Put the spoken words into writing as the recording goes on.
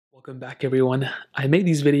Welcome back everyone. I made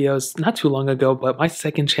these videos not too long ago, but my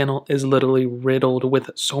second channel is literally riddled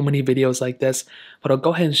with so many videos like this. But I'll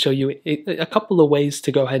go ahead and show you a couple of ways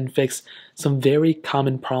to go ahead and fix some very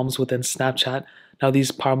common problems within Snapchat. Now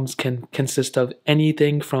these problems can consist of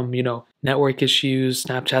anything from, network issues,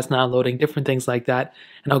 Snapchat's not loading, different things like that.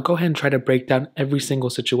 And I'll go ahead and try to break down every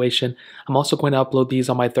single situation. I'm also going to upload these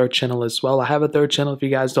on my third channel as well. I have a third channel if you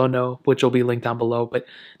guys don't know, which will be linked down below. But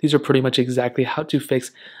these are pretty much exactly how to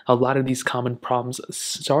fix a lot of these common problems,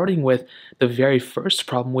 starting with the very first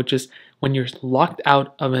problem, which is when you're locked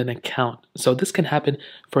out of an account. So this can happen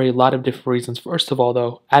for a lot of different reasons. First of all,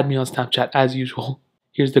 though, add me on Snapchat as usual.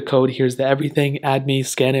 Here's the code, here's the everything, add me,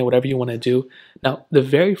 scan it, whatever you want to do. Now, the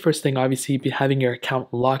very first thing, obviously, be having your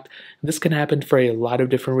account locked. This can happen for a lot of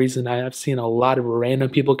different reasons. I have seen a lot of random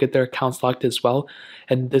people get their accounts locked as well.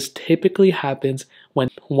 And this typically happens when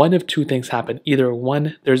one of two things happen. Either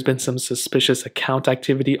one, there's been some suspicious account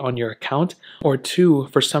activity on your account, or two,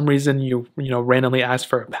 for some reason you randomly ask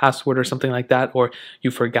for a password or something like that, or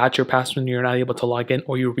you forgot your password and you're not able to log in,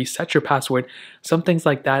 or you reset your password, some things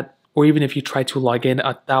like that. Or even if you try to log in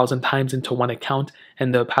 1,000 times into one account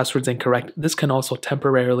and the password's incorrect, this can also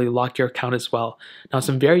temporarily lock your account as well. Now,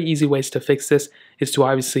 some very easy ways to fix this is to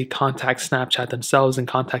obviously contact Snapchat themselves and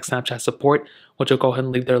contact Snapchat support, which I'll go ahead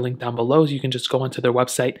and leave their link down below. So you can just go onto their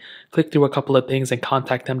website, click through a couple of things and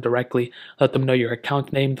contact them directly. Let them know your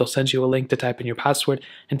account name. They'll send you a link to type in your password,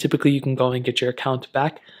 and typically you can go and get your account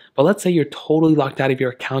back. But let's say you're totally locked out of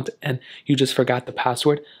your account and you just forgot the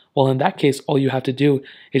password. Well, in that case, all you have to do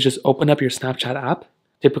is just open up your Snapchat app.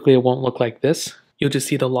 Typically, it won't look like this. You'll just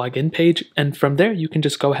see the login page, and from there, you can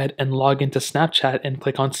just go ahead and log into Snapchat and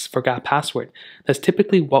click on Forgot Password. That's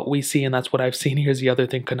typically what we see, and that's what I've seen. Here's the other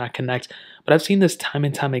thing, could not connect. But I've seen this time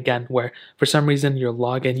and time again, where for some reason your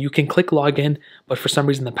login, you can click login, but for some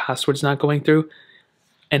reason the password's not going through.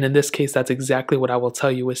 And in this case, that's exactly what I will tell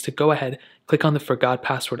you is to go ahead, click on the Forgot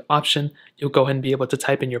Password option. You'll go ahead and be able to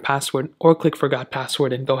type in your password, or click Forgot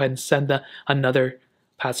Password and go ahead and send another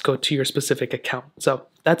passcode to your specific account. So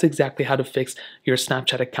that's exactly how to fix your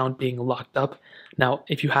Snapchat account being locked up. Now,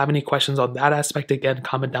 if you have any questions on that aspect, again,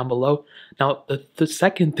 comment down below. Now, the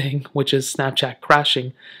second thing, which is Snapchat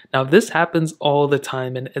crashing. Now, this happens all the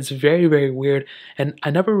time, and it's very, very weird. And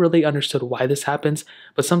I never really understood why this happens.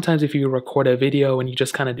 But sometimes if you record a video and you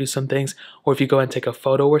just kind of do some things, or if you go and take a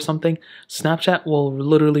photo or something, Snapchat will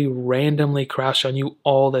literally randomly crash on you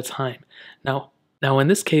all the time. Now, in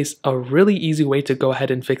this case, a really easy way to go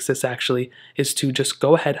ahead and fix this actually is to just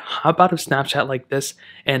go ahead, hop out of Snapchat like this,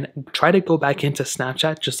 and try to go back into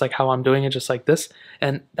Snapchat just like how I'm doing it, just like this.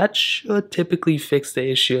 And that should typically fix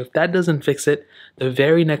the issue. If that doesn't fix it, the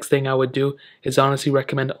very next thing I would do is honestly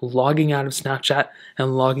recommend logging out of Snapchat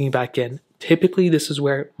and logging back in. Typically, this is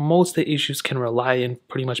where most of the issues can rely and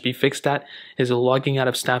pretty much be fixed at, is logging out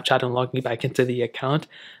of Snapchat and logging back into the account.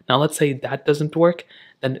 Now, let's say that doesn't work.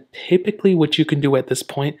 Then typically what you can do at this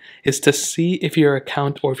point is to see if your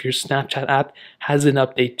account or if your Snapchat app has an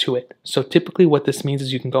update to it. So typically what this means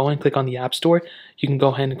is you can go and click on the App Store. You can go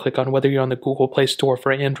ahead and click on whether you're on the Google Play Store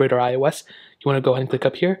for Android or iOS. You want to go ahead and click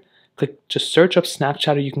up here. Just search up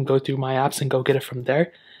Snapchat, or you can go through My Apps and go get it from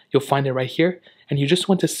there. You'll find it right here. And you just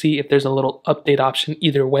want to see if there's a little update option,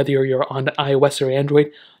 either whether you're on iOS or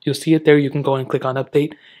Android. You'll see it there. You can go and click on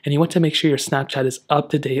update, and you want to make sure your Snapchat is up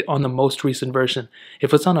to date on the most recent version.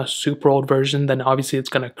 If it's on a super old version, then obviously it's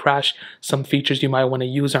going to crash. Some features you might want to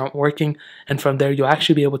use aren't working, and from there you'll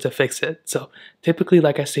actually be able to fix it. So typically,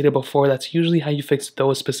 like I stated before, that's usually how you fix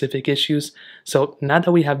those specific issues. So now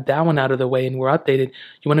that we have that one out of the way and we're updated,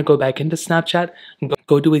 you want to go back into Snapchat and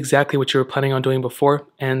go do exactly what you were planning on doing before,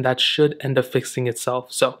 and that should end up fixing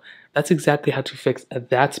itself. So that's exactly how to fix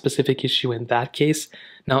that specific issue in that case.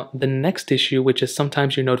 Now, the next issue, which is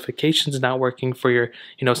sometimes your notifications not working for your,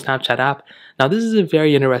 Snapchat app. Now, this is a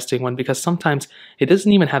very interesting one because sometimes it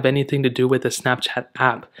doesn't even have anything to do with the Snapchat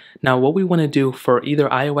app. Now, what we want to do for either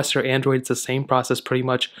iOS or Android, it's the same process pretty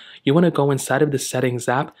much. You want to go inside of the Settings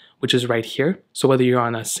app, which is right here. So whether you're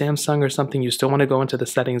on a Samsung or something, you still want to go into the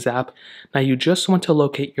Settings app. Now, you just want to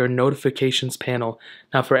locate your notifications panel.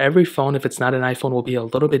 Now, for every phone, if it's not an iPhone, will be a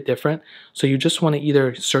little bit different. So you just want to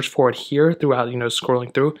either search for it here throughout,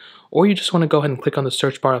 scrolling through, or you just want to go ahead and click on the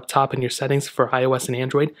search bar up top in your settings for iOS and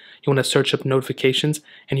Android. You want to search up notifications,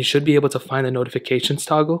 and you should be able to find the notifications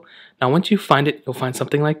toggle. Now, once you find it, you'll find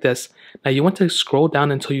something like this. Now, you want to scroll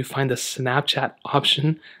down until you find the Snapchat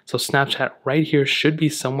option. So Snapchat right here should be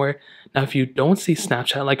somewhere. Now, if you don't see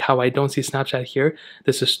Snapchat, like how I don't see Snapchat here,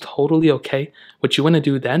 this is totally okay. What you want to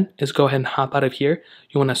do then is go ahead and hop out of here.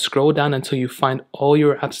 You want to scroll down until you find all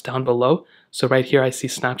your apps down below. So right here, I see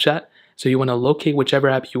Snapchat. So you want to locate whichever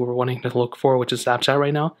app you were wanting to look for, which is Snapchat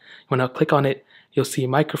right now. You want to click on it. You'll see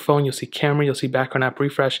microphone, you'll see camera, you'll see background app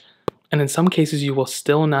refresh. And in some cases, you will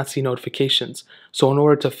still not see notifications. So in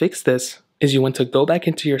order to fix this, is you want to go back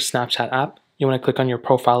into your Snapchat app. You want to click on your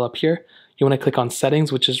profile up here. You want to click on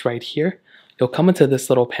settings, which is right here. You'll come into this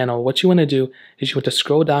little panel. What you want to do is you want to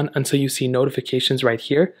scroll down until you see notifications right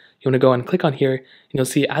here. You want to go and click on here, and you'll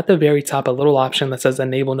see at the very top a little option that says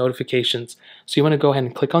enable notifications. So you want to go ahead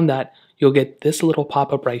and click on that. You'll get this little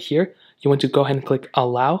pop-up right here. You want to go ahead and click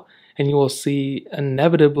allow, and you will see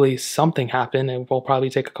inevitably something happen. It will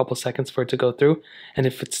probably take a couple seconds for it to go through. And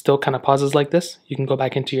if it still kind of pauses like this, you can go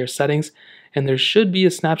back into your settings, and there should be a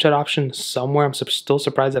Snapchat option somewhere. I'm still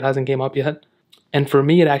surprised it hasn't came up yet. And for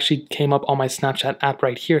me, it actually came up on my Snapchat app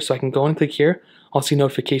right here. So I can go and click here. I'll see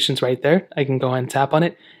notifications right there. I can go ahead and tap on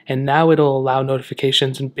it. And now it'll allow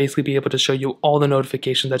notifications and basically be able to show you all the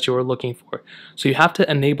notifications that you were looking for. So you have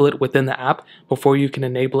to enable it within the app before you can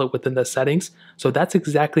enable it within the settings. So that's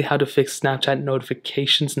exactly how to fix Snapchat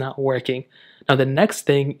notifications not working. Now the next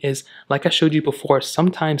thing is, like I showed you before,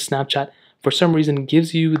 sometimes Snapchat for some reason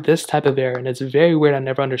gives you this type of error. And it's very weird. I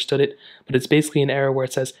never understood it. But it's basically an error where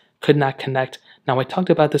it says could not connect. Now, I talked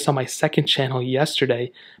about this on my second channel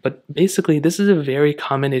yesterday, but basically this is a very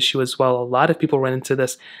common issue as well. A lot of people run into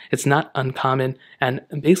this. It's not uncommon. And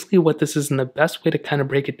basically what this is, and the best way to kind of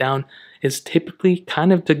break it down is typically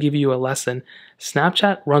kind of to give you a lesson.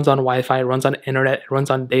 Snapchat runs on Wi-Fi, it runs on internet, it runs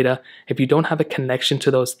on data. If you don't have a connection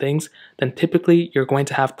to those things, then typically you're going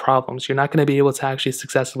to have problems. You're not going to be able to actually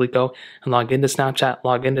successfully go and log into Snapchat,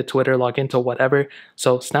 log into Twitter, log into whatever.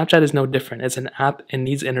 So Snapchat is no different. It's an app, it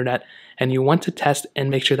needs internet, and you want to test and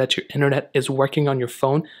make sure that your internet is working on your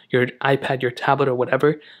phone, your iPad, your tablet, or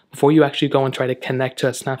whatever before you actually go and try to connect to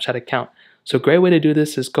a Snapchat account. So a great way to do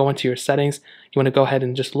this is go into your settings. You want to go ahead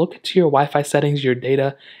and just look into your Wi-Fi settings, your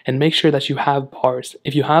data, and make sure that you have bars.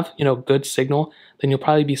 If you have, good signal, then you'll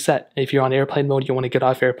probably be set. If you're on airplane mode, you want to get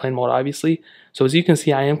off airplane mode, obviously. So as you can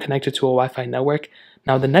see, I am connected to a Wi-Fi network.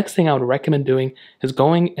 Now, the next thing I would recommend doing is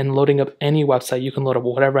going and loading up any website. You can load up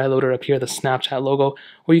whatever I loaded up here, the Snapchat logo,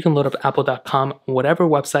 or you can load up apple.com, whatever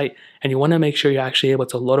website, and you want to make sure you're actually able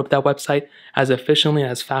to load up that website as efficiently and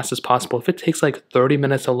as fast as possible. If it takes like 30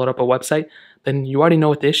 minutes to load up a website, then you already know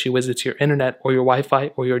what the issue is. It's your internet or your Wi-Fi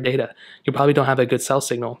or your data. You probably don't have a good cell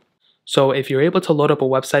signal. So if you're able to load up a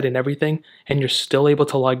website and everything, and you're still able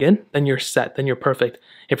to log in, then you're set, then you're perfect.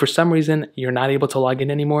 If for some reason you're not able to log in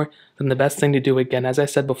anymore, then the best thing to do, again, as I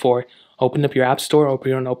said before, open up your app store, open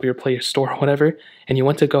your Play Store, whatever, and you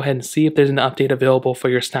want to go ahead and see if there's an update available for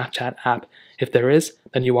your Snapchat app. If there is,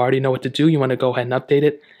 then you already know what to do. You want to go ahead and update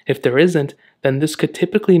it. If there isn't, then this could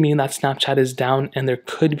typically mean that Snapchat is down and there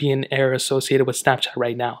could be an error associated with Snapchat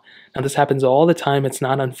right now. Now, this happens all the time. It's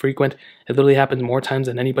not infrequent. It literally happens more times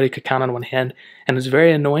than anybody could count on one hand. And it's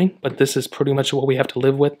very annoying, but this is pretty much what we have to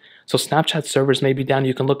live with. So Snapchat servers may be down.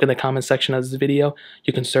 You can look in the comment section of this video.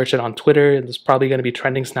 You can search it on Twitter. It's probably going to be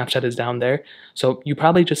trending. Snapchat is down there. So you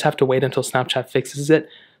probably just have to wait until Snapchat fixes it.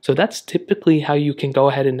 So that's typically how you can go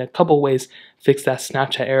ahead and in a couple ways fix that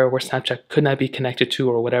Snapchat error where Snapchat could not be connected to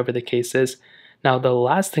or whatever the case is. Now, the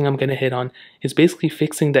last thing I'm going to hit on is basically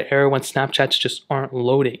fixing the error when Snapchats just aren't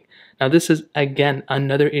loading. Now, this is, again,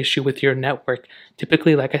 another issue with your network.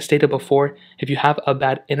 Typically, like I stated before, if you have a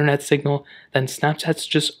bad internet signal, then Snapchats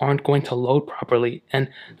just aren't going to load properly. And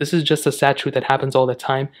this is just a sad truth that happens all the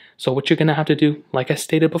time. So what you're going to have to do, like I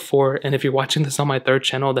stated before, and if you're watching this on my third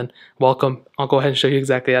channel, then welcome. I'll go ahead and show you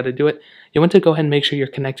exactly how to do it. You want to go ahead and make sure you're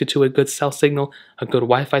connected to a good cell signal, a good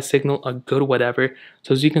Wi-Fi signal, a good whatever.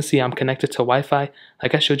 So as you can see, I'm connected to Wi-Fi,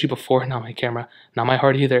 like I showed you before, not my camera, not my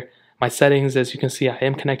heart either. My settings, as you can see, I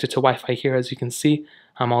am connected to Wi-Fi here. As you can see,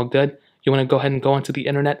 I'm all good. You want to go ahead and go onto the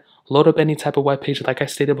internet, load up any type of web page, like I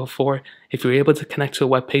stated before. If you're able to connect to a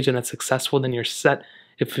web page and it's successful, then you're set.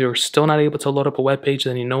 If you're still not able to load up a web page,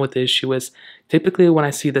 then you know what the issue is. Typically, when I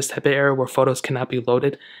see this type of error where photos cannot be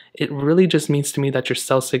loaded, it really just means to me that your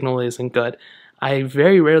cell signal isn't good. I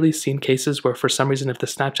very rarely seen cases where for some reason if the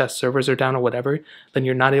Snapchat servers are down or whatever, then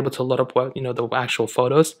you're not able to load up the actual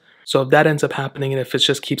photos. So if that ends up happening and if it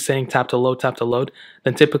just keeps saying tap to load,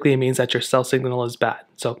 then typically it means that your cell signal is bad.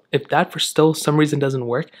 So if that for still some reason doesn't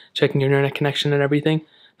work, checking your internet connection and everything,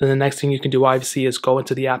 then the next thing you can do obviously is go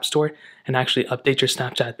into the App Store and actually update your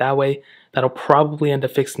Snapchat that way. That'll probably end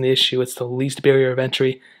up fixing the issue. It's the least barrier of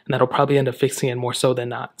entry, and that'll probably end up fixing it more so than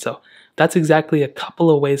not. So that's exactly a couple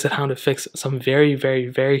of ways on how to fix some very, very,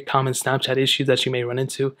 very common Snapchat issues that you may run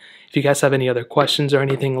into. If you guys have any other questions or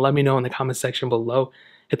anything, let me know in the comment section below.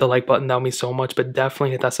 Hit the like button, that would mean so much, but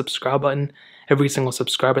definitely hit that subscribe button. Every single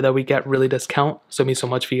subscriber that we get really does count, so it means so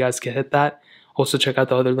much for you guys to hit that. Also check out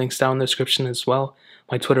the other links down in the description as well.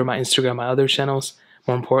 My Twitter, my Instagram, my other channels.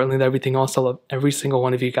 More importantly than everything else, I love every single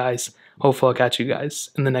one of you guys. Hopefully I'll catch you guys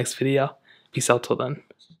in the next video. Peace out till then.